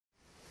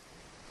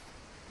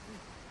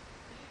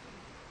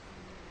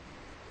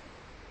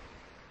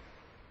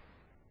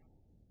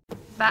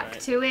back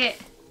to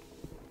it.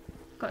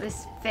 Got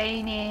this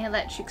veiny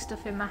electric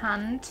stuff in my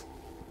hand.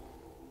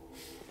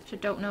 Which I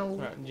don't know.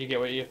 Right, did you get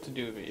what you have to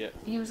do with it yet?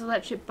 Use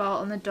electric bolt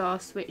on the door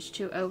switch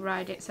to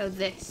override it. So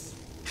this.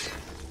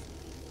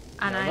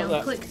 And I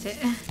unclicked it.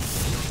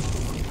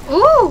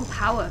 Ooh!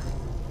 Power.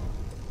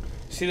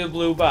 See the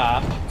blue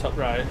bar? Top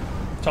right.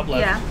 Top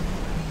left?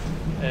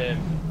 Yeah.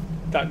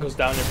 That goes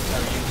down every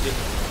time you use it.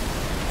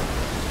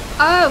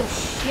 Oh,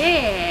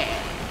 shit.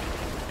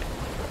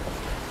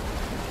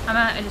 I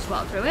might just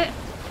walk through it.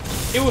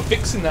 It was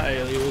fixing that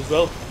earlier as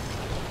well.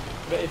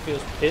 I bet it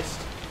feels pissed.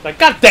 Like,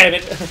 God damn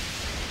it!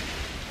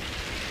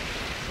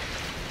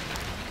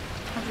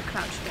 How's the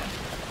crouch go?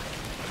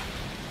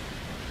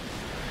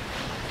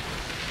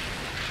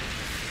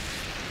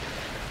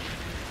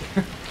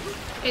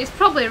 It's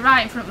probably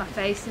right in front of my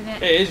face, isn't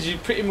it? It is. You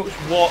pretty much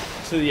walk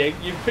to the egg.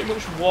 You pretty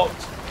much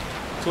walked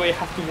to where you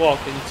have to walk,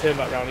 and you turn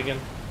back round again.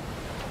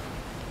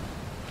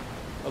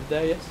 Up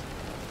there, yes.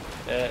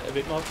 A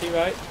bit more to your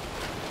right.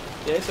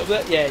 Yes, up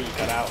there. Yeah, you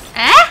got out.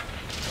 Eh?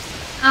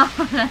 Oh,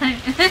 right.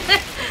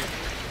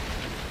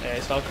 Yeah,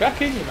 it's all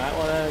cracking. You might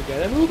want to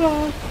get a move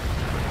on.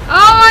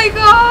 Oh my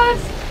god!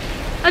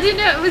 I didn't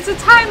know it was a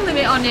time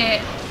limit on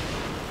it.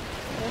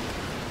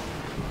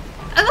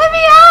 Let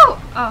me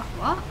out! Oh,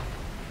 what?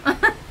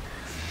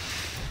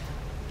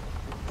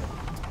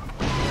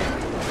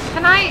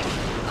 Can I?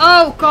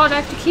 Oh god, I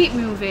have to keep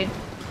moving.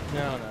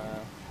 No.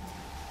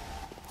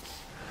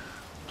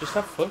 Just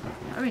have fun.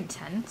 They're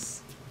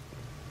intense.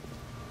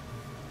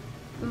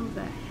 Who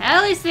the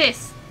hell is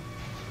this?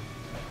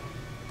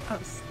 Oh,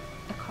 it's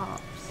a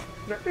corpse.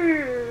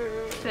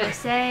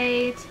 First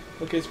aid.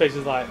 Look at his face,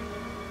 is like.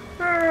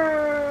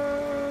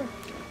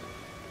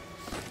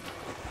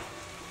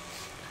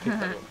 Pick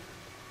that up.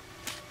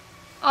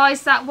 Oh,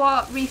 is that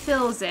what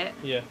refills it?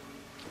 Yeah.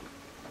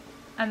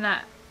 And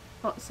that,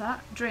 what's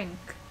that? Drink.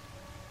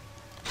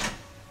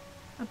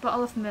 A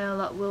bottle of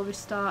Merlot will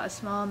restore a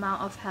small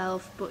amount of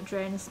health, but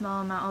drain a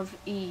small amount of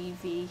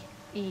Eve.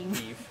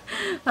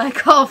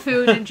 Like all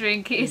food and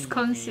drink, it is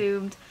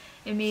consumed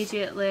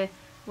immediately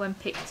when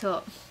picked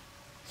up.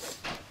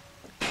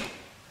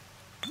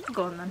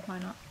 Go on then, why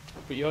not?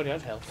 But you already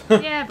had health.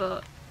 Yeah,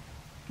 but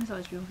there's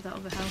always room for that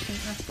other health,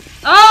 isn't there?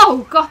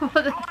 Oh god,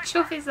 what the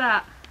chuff is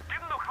that?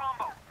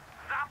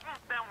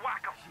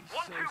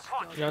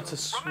 You have to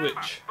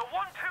switch.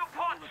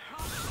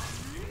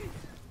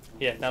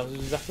 Yeah, now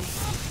exactly.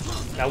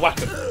 Now whack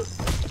him.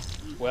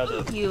 Well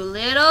done. You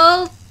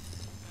little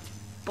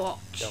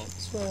botch. Don't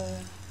swear.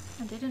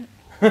 I didn't.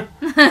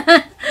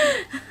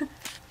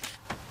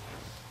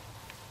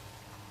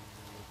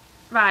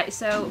 Right,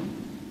 so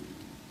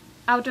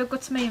how do I go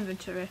to my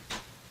inventory?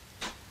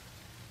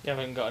 You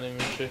haven't got an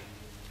inventory.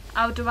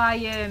 How do I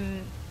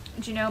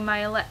do you know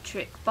my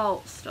electric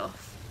bolt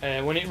stuff?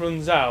 When it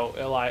runs out,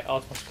 it'll like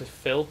automatically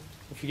fill.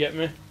 If you get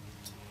me.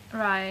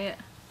 Right.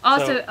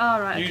 Also, So,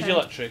 alright. Use Okay. the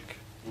electric.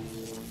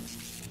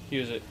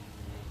 Use it.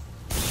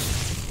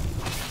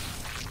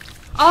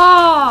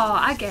 Oh,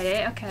 I get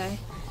it. Okay.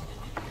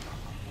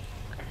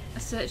 A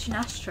searching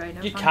ashtray.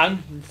 No You thank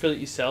can fill it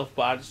yourself,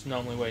 but I just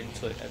normally wait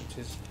until it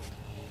empties.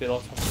 They'll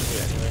automatically do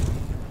it anyway.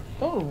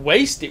 Don't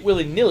waste it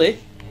willy nilly.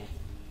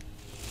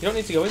 You don't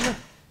need to go in there.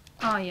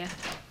 Oh yeah.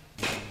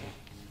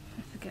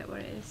 I forget what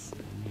it is.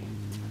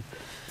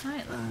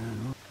 Right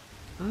then.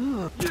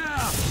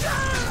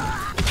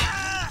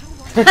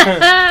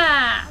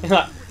 You're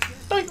like,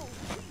 doink.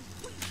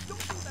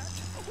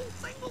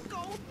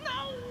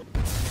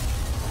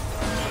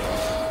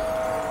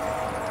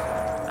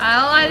 I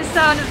don't like the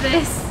sound of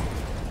this.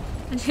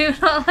 I do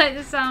not like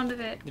the sound of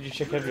it. Did you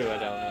check everywhere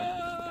down there?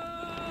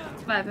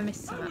 Why have I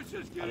missed something?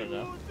 I don't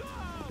know.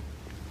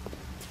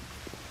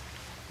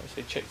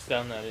 Actually, checked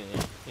down there, didn't you?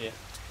 Yeah. You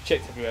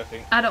checked everywhere, I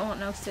think. I don't want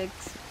no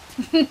cigs.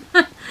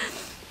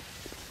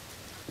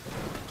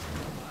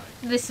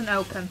 Listen,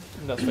 open.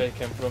 And that's where it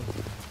came from.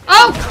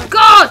 Oh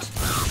God!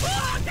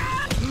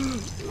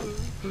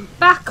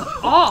 Back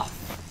off!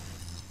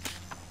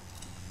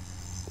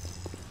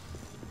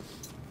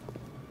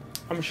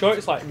 I'm sure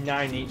it's like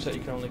 9 each that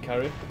you can only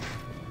carry.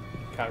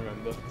 Can't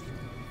remember.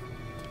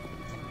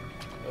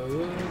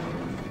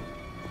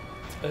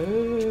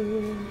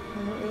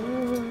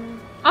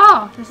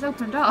 Oh, there's an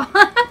open door.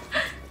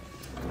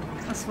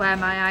 I swear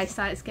my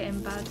eyesight's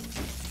getting bad.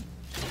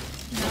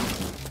 No.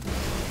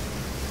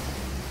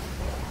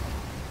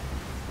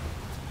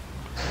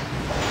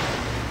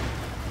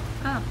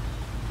 Oh.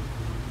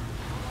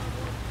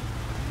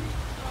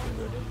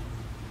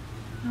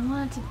 I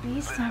wanted to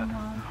be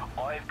someone.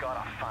 I've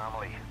got a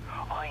family.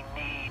 I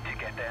need to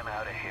get them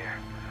out of here.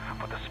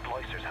 But the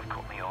splicers have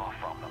cut me off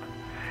from them.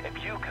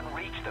 If you can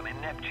reach them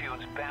in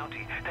Neptune's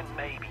bounty, then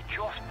maybe,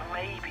 just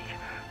maybe.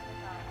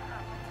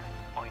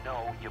 I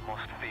know you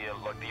must feel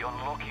like the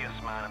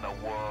unluckiest man in the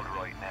world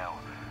right now.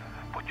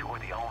 But you're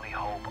the only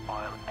hope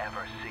I'll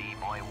ever see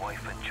my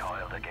wife and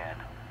child again.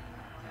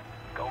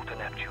 Go to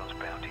Neptune's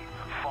bounty.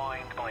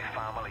 Find my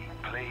family,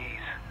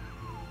 please.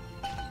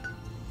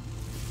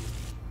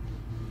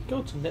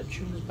 Go to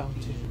Neptune's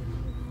bounty.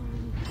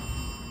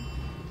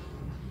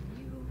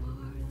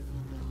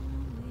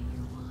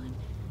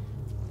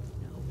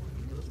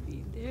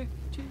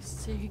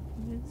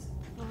 sickness.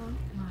 Oh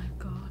my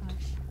god.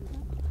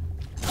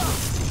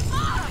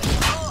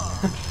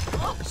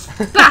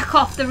 Back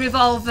off the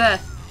revolver.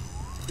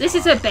 This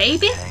is a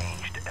baby?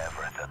 Changed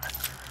everything.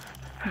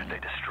 They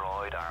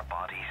destroyed our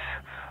bodies,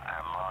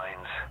 our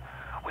minds.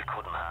 We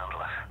couldn't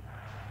handle it.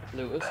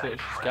 Look, that's what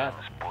she's got.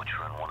 Friends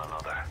butchering one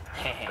another.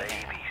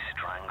 Babies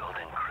strangled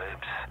in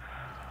cribs.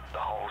 The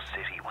whole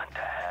city went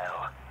to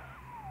hell.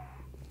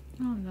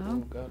 Oh no. Oh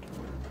god.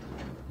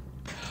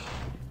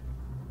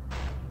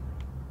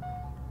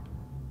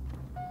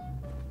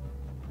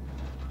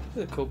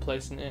 This is a cool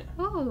place, isn't it?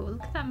 Oh,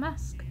 look at that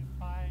mask.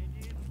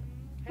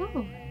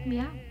 Oh,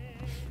 meow.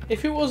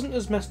 If it wasn't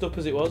as messed up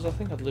as it was, I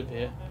think I'd live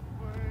here.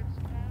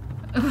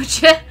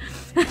 Would you?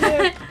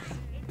 Yeah.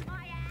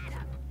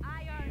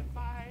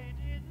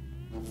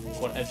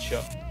 One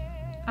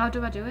headshot. How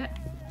do I do it?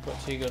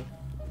 What's your gun?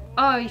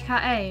 Oh, you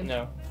can't aim?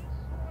 No.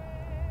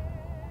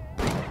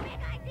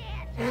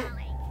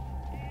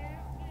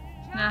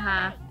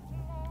 Uh-huh.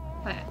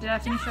 Wait, did I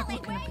finish up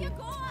looking at you?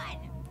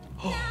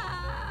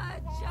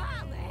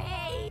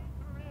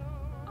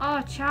 Oh,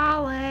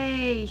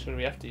 Charlie! It's gonna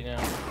be after you now.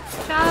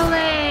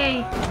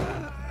 Charlie!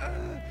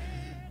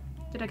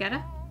 Did I get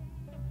her?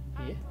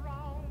 Yeah.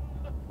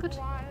 Good.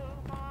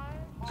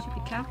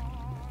 Stupid cow.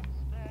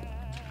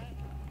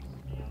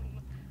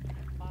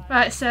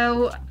 Right,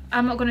 so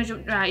I'm not gonna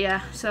jump. Right,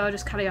 yeah. So I'll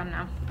just carry on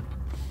now.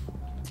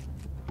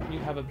 You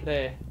have a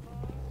play.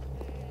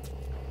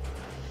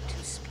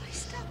 too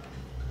spliced up.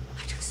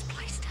 I'm too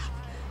spliced up.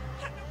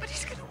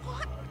 Nobody's gonna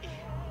want me.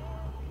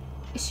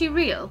 Is she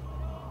real?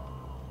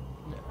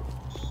 No.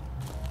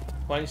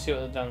 Why don't you see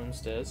what they're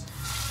downstairs?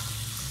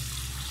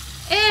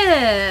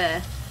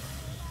 Ew!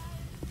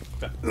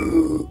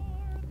 Okay.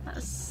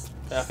 That's.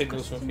 I think there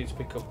was something for you to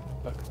pick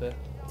up back there.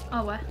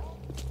 Oh, where?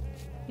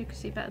 You can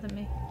see better than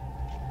me.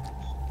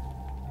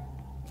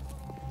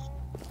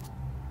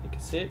 You can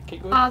see it.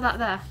 Keep going. Oh, that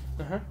there.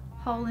 Uh-huh.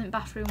 Hole in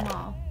bathroom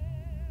wall.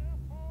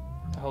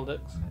 Hold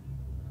X.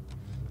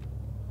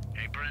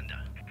 Hey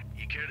Brenda,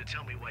 you care to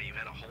tell me why you've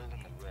had a hole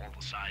in the wall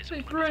the size Hey,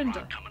 of Plymouth Brenda.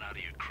 Rock coming out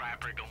of your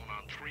crapper going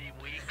on 3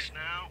 weeks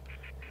now?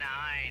 Now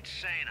I ain't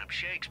saying I'm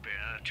Shakespeare,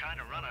 trying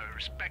to run a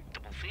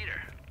respectable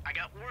theater. I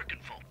got working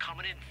folk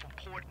coming in from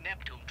Port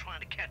Neptune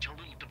trying to catch a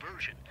little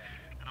diversion.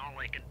 And all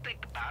they can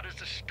think about is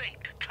the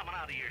stink coming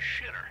out of your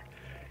shitter.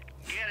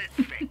 Get it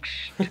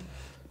fixed.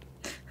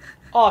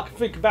 All I can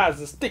think about is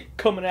the stick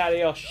coming out of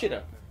your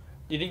shitter.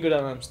 You didn't go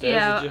down them stairs,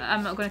 Yeah, did you?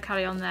 I'm not going to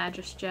carry on there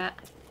just yet.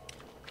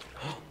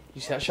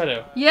 You see that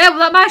shadow? Yeah, well,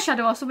 that's my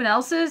shadow or someone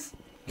else's.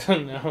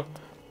 No.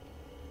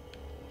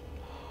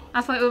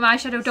 I thought it was my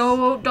shadow.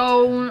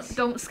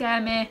 Don't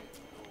scare me.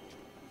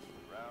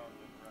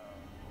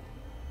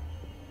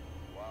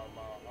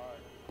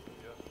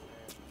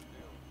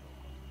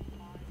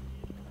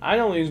 I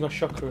normally use my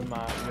shocker and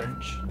my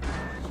wrench.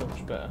 So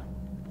much better.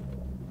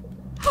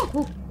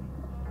 Oh.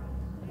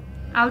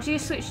 How do you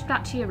switch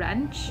back to your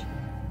wrench?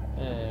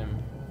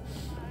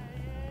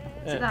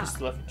 Is it that? Just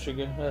left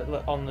trigger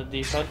on the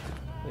D-pad.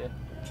 Yeah.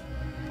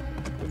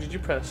 What did you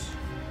press?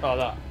 Oh,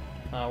 that.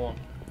 R1.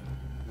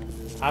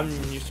 I'm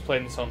used to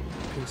playing this on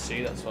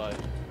PC, that's why.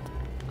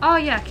 Oh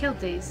yeah, I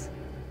killed these.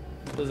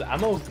 There's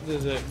ammo.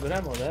 There's a good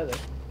ammo there, though.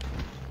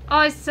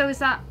 Oh, so is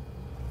that?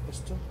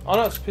 Pistol. Oh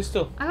no, it's a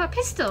pistol. I got a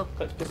pistol.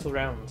 Collect pistol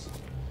rounds.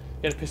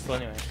 You had a pistol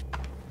anyway.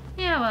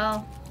 Yeah,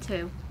 well,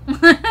 2.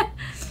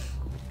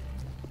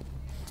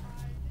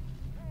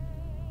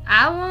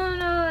 I wanna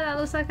know. That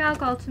looks like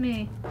alcohol to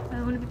me.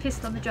 I wanna be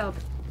pissed on the job.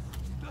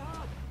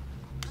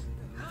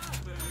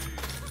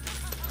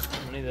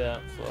 Money there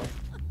for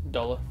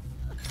 $1.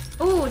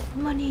 Oh,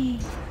 money.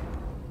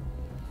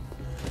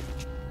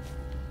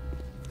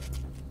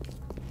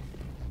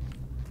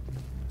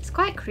 It's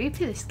quite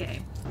creepy, this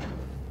game.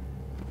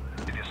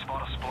 If you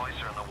spot a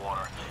splicer in the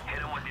water,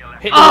 hit him with the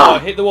electric. Hit the water.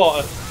 Hit the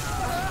water.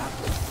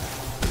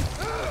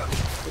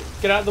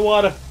 Get out of the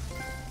water.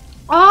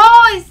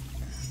 Oh, it's...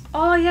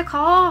 Oh, yeah, of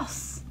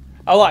course.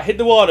 I like hit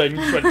the water and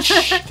you just went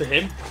shh to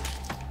him.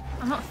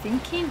 I'm not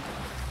thinking.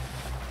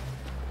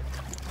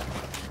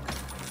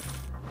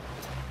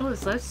 Oh,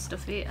 there's loads of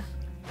stuff here.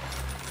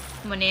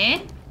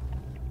 Money.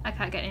 I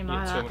can't get any more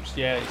Yeah, of too that. much.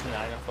 Yeah, it's 9.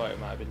 I thought it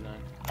might have been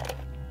 9.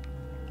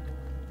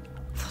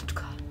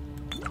 Vodka.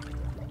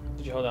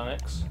 Did you hold down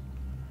X?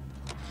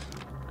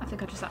 I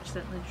think I just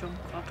accidentally drunk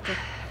vodka.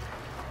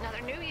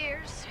 Another New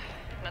Year's,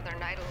 another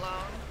night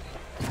alone.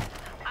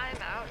 I'm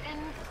out and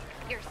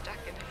you're stuck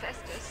in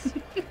Festus,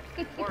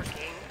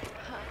 working.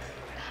 Huh.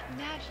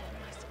 Imagine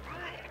my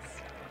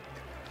surprise.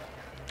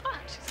 Oh,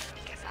 just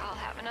because I'll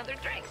have another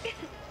drink.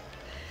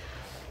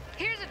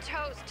 Here's a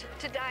toast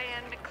to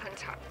Diane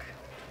McClintock,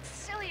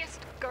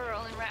 silliest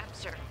girl in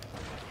Rapture.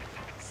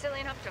 Silly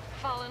enough to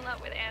fall in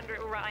love with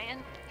Andrew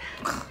Ryan.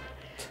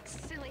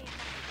 Silly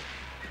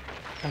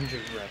enough. Andrew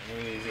Ryan, who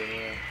is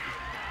it?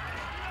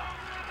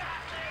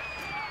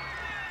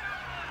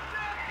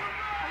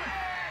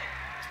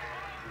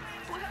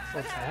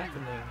 What's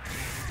happening?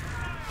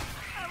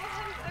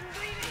 I'm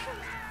bleeding.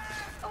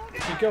 Oh,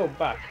 If you go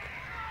back.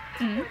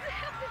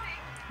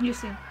 You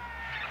see.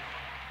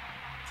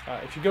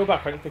 If you go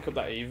back, I can pick up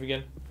that Eve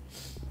again.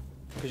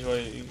 Because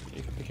you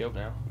can pick it up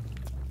now.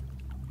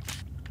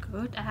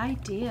 Good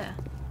idea.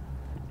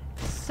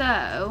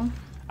 So...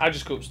 I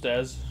just go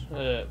upstairs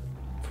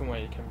from where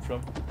you came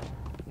from.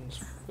 And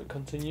just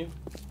continue.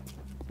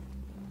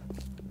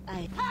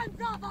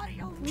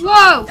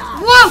 Whoa!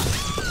 Whoa!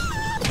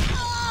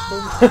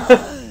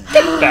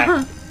 Get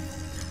back!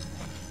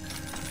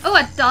 Oh,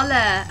 $1!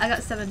 I got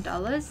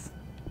 $7.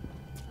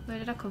 Where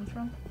did I come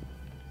from?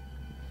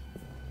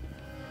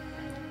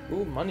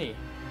 Ooh, money.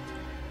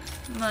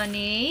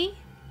 Money.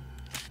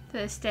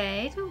 First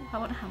aid. Ooh, I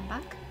want a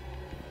handbag.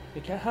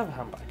 You can't have a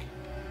handbag.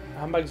 A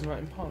handbag's not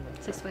important.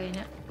 It's this way,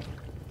 innit?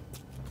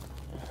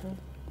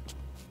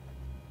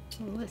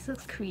 Oh, this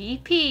looks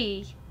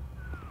creepy.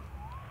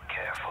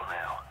 Careful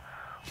now.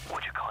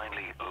 Would you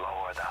kindly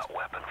lower that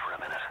weapon for a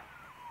minute?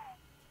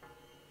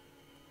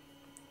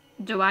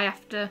 Do I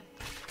have to?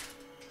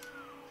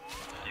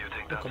 You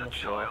think that's a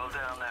child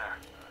down there?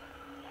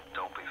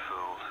 Don't be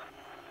fooled.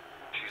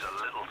 She's a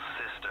little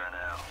sister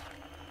now.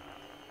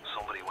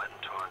 Somebody went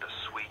and turned a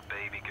sweet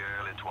baby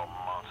girl into a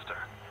monster.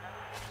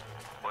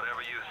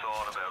 Whatever you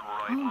thought about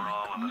right and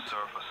wrong on the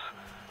surface,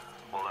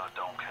 well, that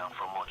don't count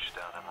for much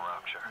down in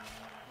Rapture.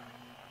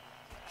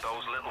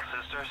 Those little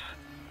sisters,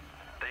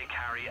 they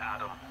carry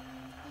Adam,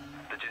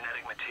 the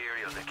genetic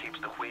material that keeps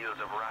the wheels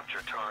of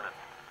Rapture turning.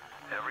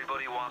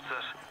 Everybody wants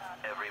it,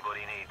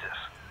 everybody needs it.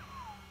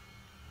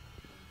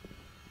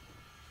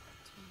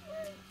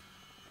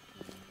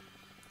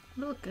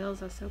 Little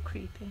girls are so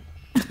creepy.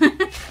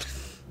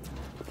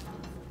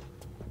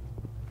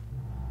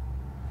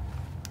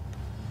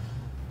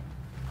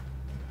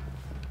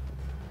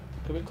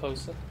 A bit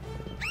closer.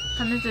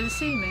 Can they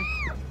see me?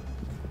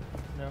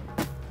 No.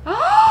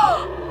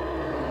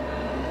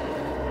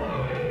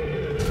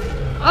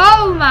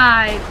 Oh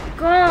my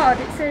god,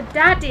 it's a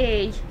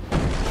daddy.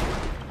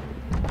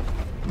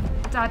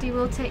 Daddy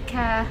will take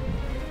care.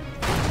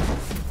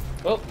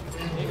 Oh,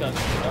 you gone.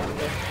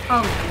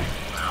 Oh.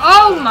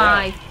 Oh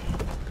my.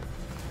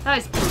 That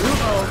is brutal.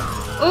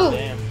 Oh.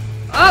 Damn.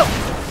 Oh.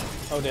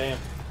 Oh damn.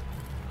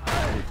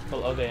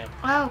 Oh damn.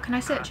 Oh, can I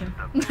search him?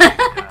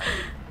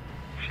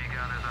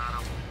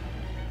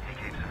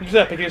 He's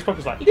there picking his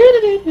pockets like.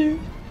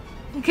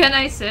 Can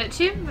I search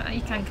him?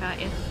 You can, can't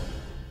you?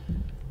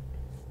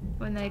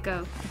 When they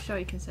go, I'm sure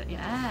you can search.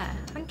 Yeah,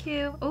 thank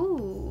you.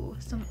 Oh,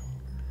 some.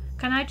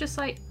 Can I just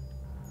like?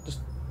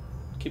 Just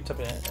keep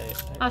tapping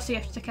it. Oh, so you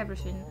have to take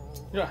everything.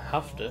 You don't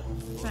have to.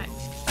 Right.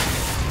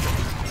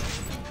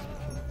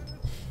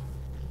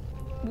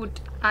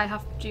 Would I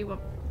have to? Do you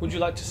want? Would you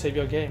like to save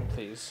your game,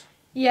 please?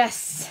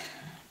 Yes,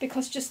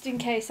 because just in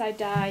case I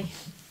die.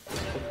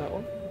 Take that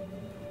one.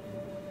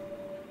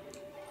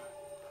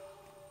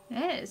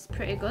 Yeah, it's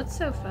pretty good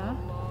so far.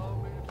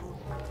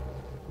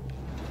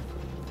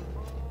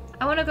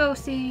 I want to go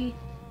see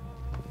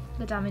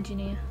the damage in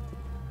here.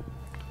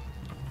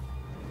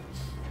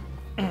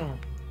 Yeah,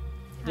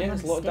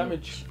 there's a lot of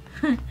damage.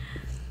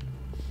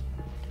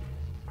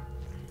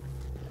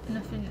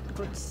 Nothing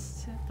good.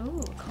 Oh,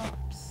 a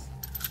corpse.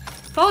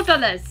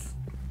 $4.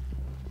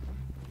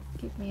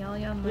 Give me all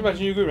your money.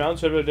 Imagine you go around,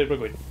 so everybody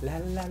going la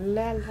la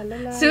la la la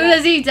la. As soon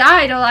as he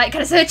died, I'm like,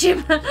 can I search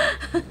him?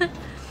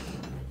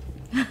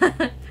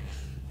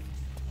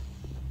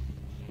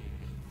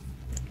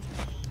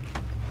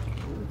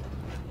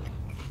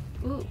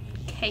 Ooh,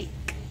 cake.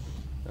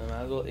 I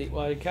might as well eat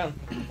while you can.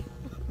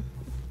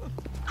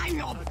 I'm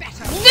your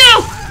better.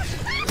 No!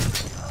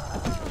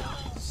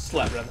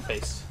 Slap her in the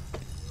face.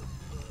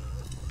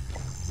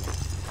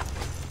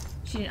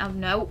 She didn't have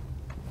no.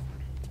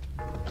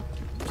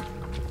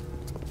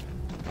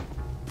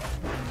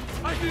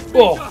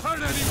 Oh!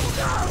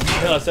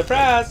 Hello,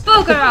 surprise!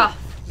 Bugger off!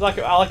 It's like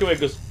I like it when it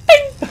goes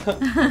bing!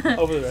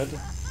 Over the head.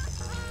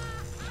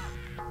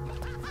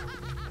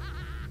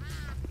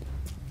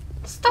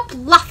 Stop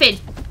laughing!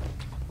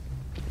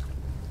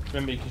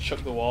 Remember, you can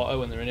shock the water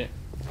when they're in it.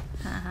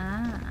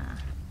 Haha.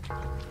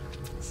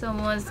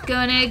 Someone's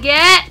gonna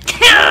get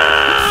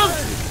killed!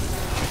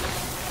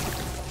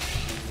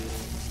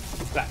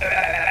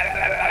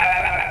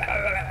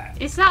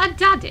 Is that a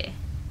daddy?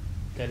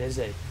 That is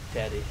a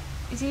daddy.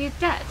 Is he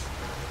dead?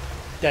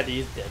 Daddy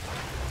is dead.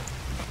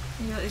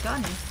 You know what he got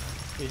on him?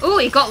 Oh,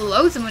 he got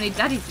loads of money.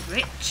 Daddy's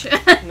rich.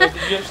 No,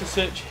 did you actually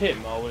search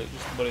him, or was it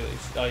just the body that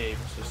he's... Oh yeah, you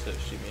must have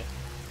searched him, yeah.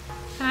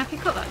 Can I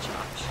pick up that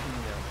charge?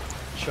 No.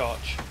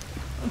 Charge.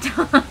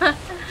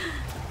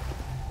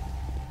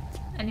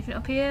 Anything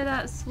up here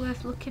that's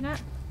worth looking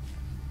at?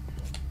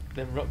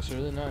 Them rocks are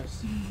really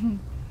nice. And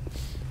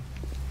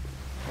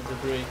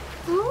debris.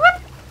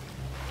 Whoop.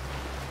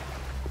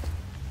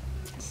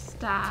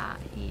 Start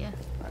here.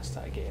 I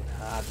start getting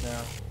hard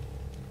now.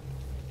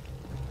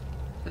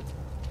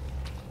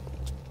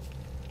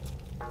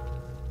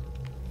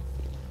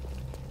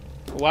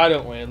 Why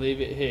don't we leave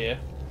it here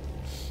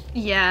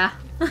Yeah.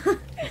 and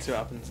see what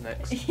happens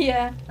next?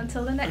 Yeah,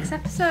 until the next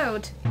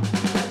episode.